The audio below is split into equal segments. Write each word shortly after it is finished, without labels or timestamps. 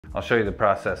I'll show you the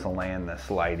process of laying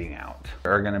this lighting out.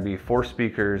 There are gonna be 4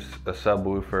 speakers, a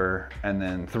subwoofer, and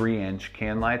then 3-inch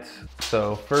can lights.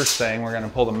 So first thing, we're gonna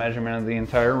pull the measurement of the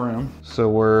entire room. So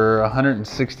we're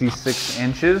 166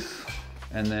 inches,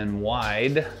 and then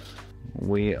wide,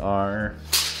 we are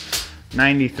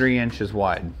 93 inches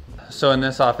wide. So in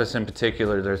this office in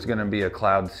particular, there's gonna be a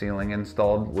cloud ceiling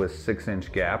installed with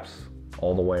 6-inch gaps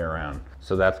all the way around.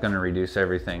 So that's gonna reduce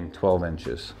everything 12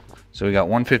 inches. So we got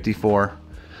 154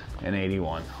 and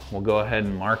 81. We'll go ahead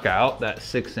and mark out that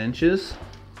 6 inches.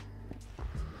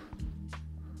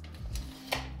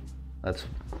 That's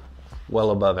well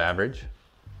above average.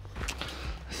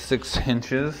 6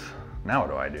 inches. Now what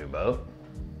do I do, Bo?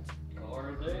 Call her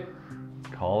a day.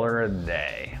 Call her a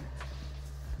day.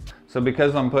 So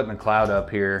because I'm putting a cloud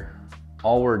up here,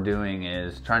 all we're doing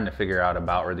is trying to figure out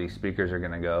about where these speakers are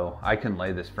gonna go. I can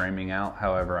lay this framing out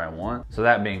however I want. So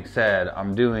that being said,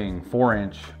 I'm doing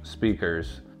 4-inch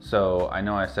speakers. So I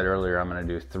know I said earlier I'm gonna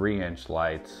do 3-inch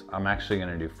lights. I'm actually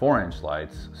gonna do 4-inch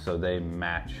lights so they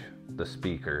match the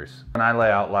speakers. When I lay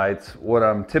out lights, what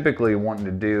I'm typically wanting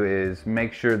to do is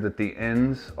make sure that the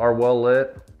ends are well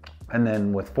lit. And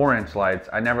then with 4-inch lights,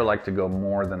 I never like to go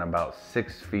more than about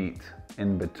 6 feet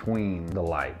in between the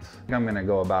lights. I'm gonna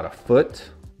go about 1 foot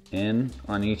in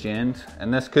on each end,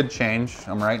 and this could change.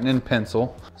 I'm writing in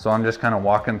pencil, so I'm just kind of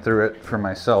walking through it for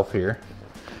myself here.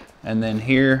 And then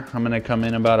here, I'm gonna come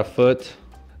in about 1 foot.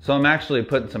 So I'm actually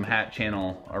putting some hat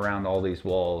channel around all these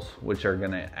walls, which are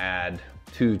gonna add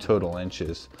 2 total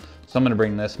inches. So I'm gonna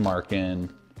bring this mark in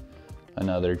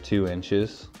another 2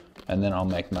 inches, and then I'll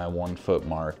make my 1 foot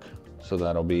mark. So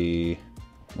that'll be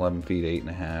 11 feet,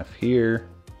 8.5 here.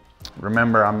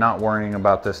 Remember, I'm not worrying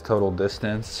about this total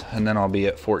distance, and then I'll be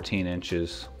at 14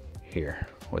 inches here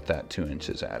with that 2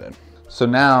 inches added. So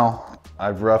now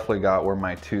I've roughly got where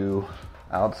my 2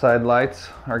 outside lights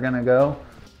are gonna go.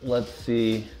 Let's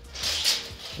see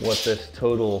what this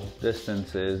total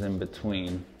distance is in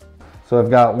between. So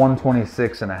I've got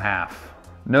 126.5.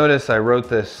 Notice I wrote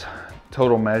this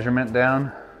total measurement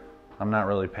down. I'm not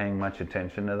really paying much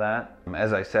attention to that.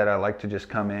 As I said, I like to just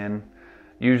come in.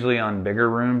 Usually on bigger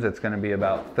rooms, it's gonna be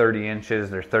about 30 inches.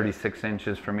 There's 36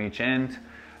 inches from each end.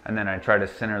 And then I try to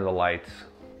center the lights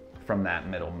from that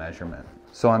middle measurement.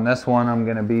 So on this one, I'm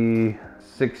gonna be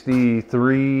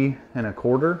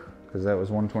 63.25, because that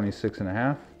was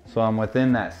 126.5. So I'm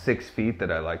within that 6 feet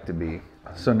that I like to be.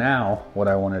 So now what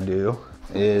I wanna do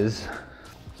is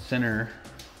center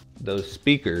those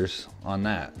speakers on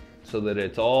that so that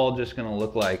it's all just gonna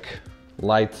look like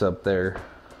lights up there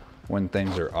when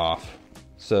things are off.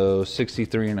 So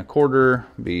 63.25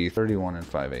 be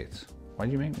 31.5/8.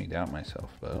 Why'd you make me doubt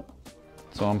myself, Bo?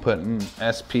 So I'm putting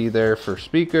SP there for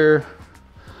speaker.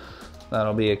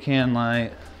 That'll be a can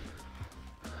light.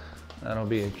 That'll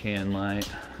be a can light.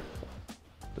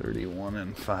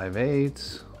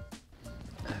 31.5/8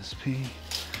 SP.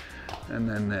 And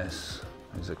then this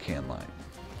is a can light.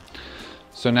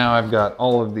 So now I've got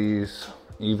all of these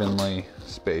evenly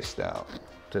spaced out.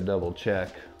 To double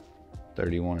check,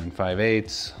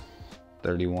 31.5/8,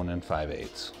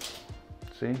 31.5/8.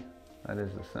 See, that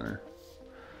is the center.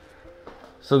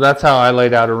 So that's how I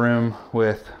laid out a room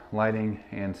with lighting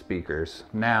and speakers.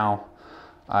 Now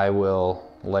I will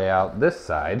lay out this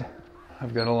side.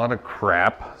 I've got a lot of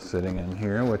crap sitting in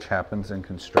here, which happens in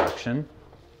construction.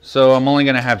 So I'm only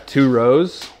gonna have 2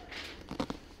 rows,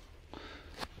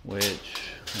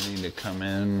 which I need to come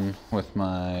in with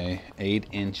my 8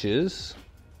 inches.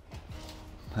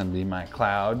 That'd be my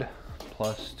cloud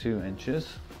plus 2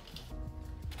 inches.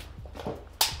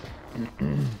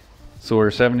 So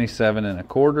we're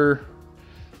 77.25.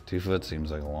 2 foot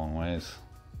seems like a long ways.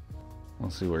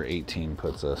 Let's see where 18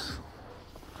 puts us.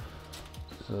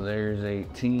 So there's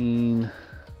 18.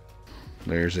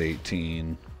 There's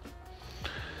 18.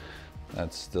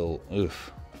 That's still,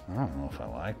 oof. I don't know if I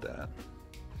like that.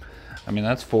 I mean,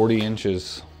 that's 40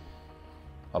 inches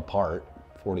apart,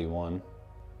 41.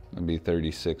 It'd be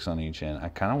 36 on each end. I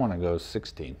kind of want to go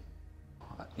 16.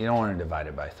 You don't want to divide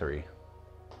it by 3.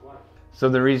 Why? So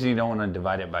the reason you don't want to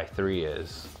divide it by 3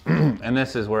 is, and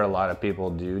this is where a lot of people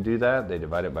do that, they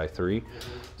divide it by 3.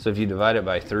 So if you divide it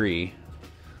by 3,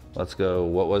 let's go,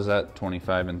 what was that,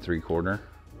 25.75?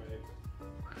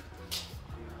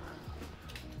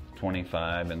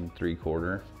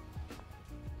 25.75.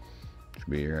 Should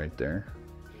be right there.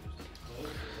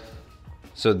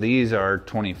 So these are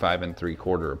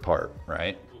 25.75 apart,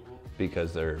 right?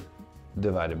 Because they're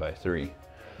divided by 3.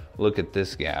 Look at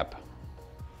this gap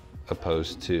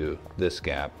opposed to this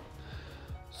gap.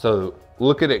 So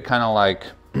look at it kind of like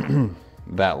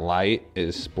that light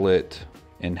is split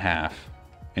in half,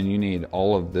 and you need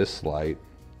all of this light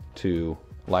to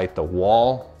light the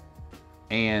wall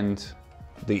and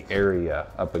the area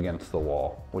up against the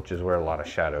wall, which is where a lot of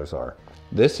shadows are.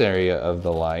 This area of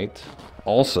the light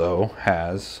also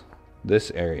has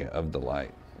this area of the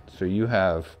light. So you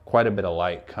have quite a bit of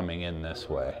light coming in this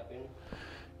way.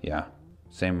 Yeah,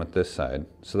 same with this side.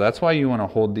 So that's why you want to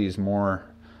hold these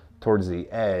more towards the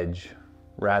edge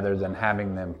rather than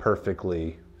having them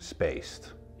perfectly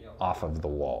spaced off of the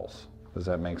walls. Does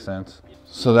that make sense?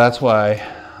 So that's why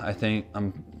I think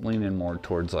I'm leaning more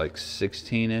towards like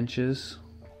 16 inches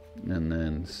and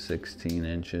then 16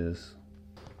 inches.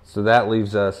 So that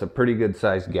leaves us a pretty good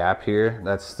sized gap here.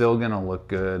 That's still gonna look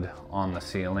good on the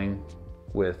ceiling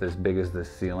with as big as this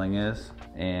ceiling is.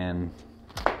 And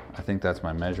I think that's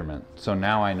my measurement. So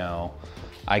now I know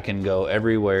I can go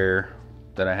everywhere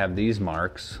that I have these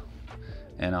marks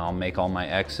and I'll make all my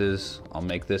X's. I'll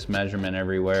make this measurement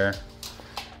everywhere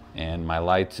and my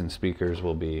lights and speakers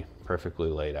will be perfectly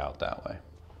laid out that way.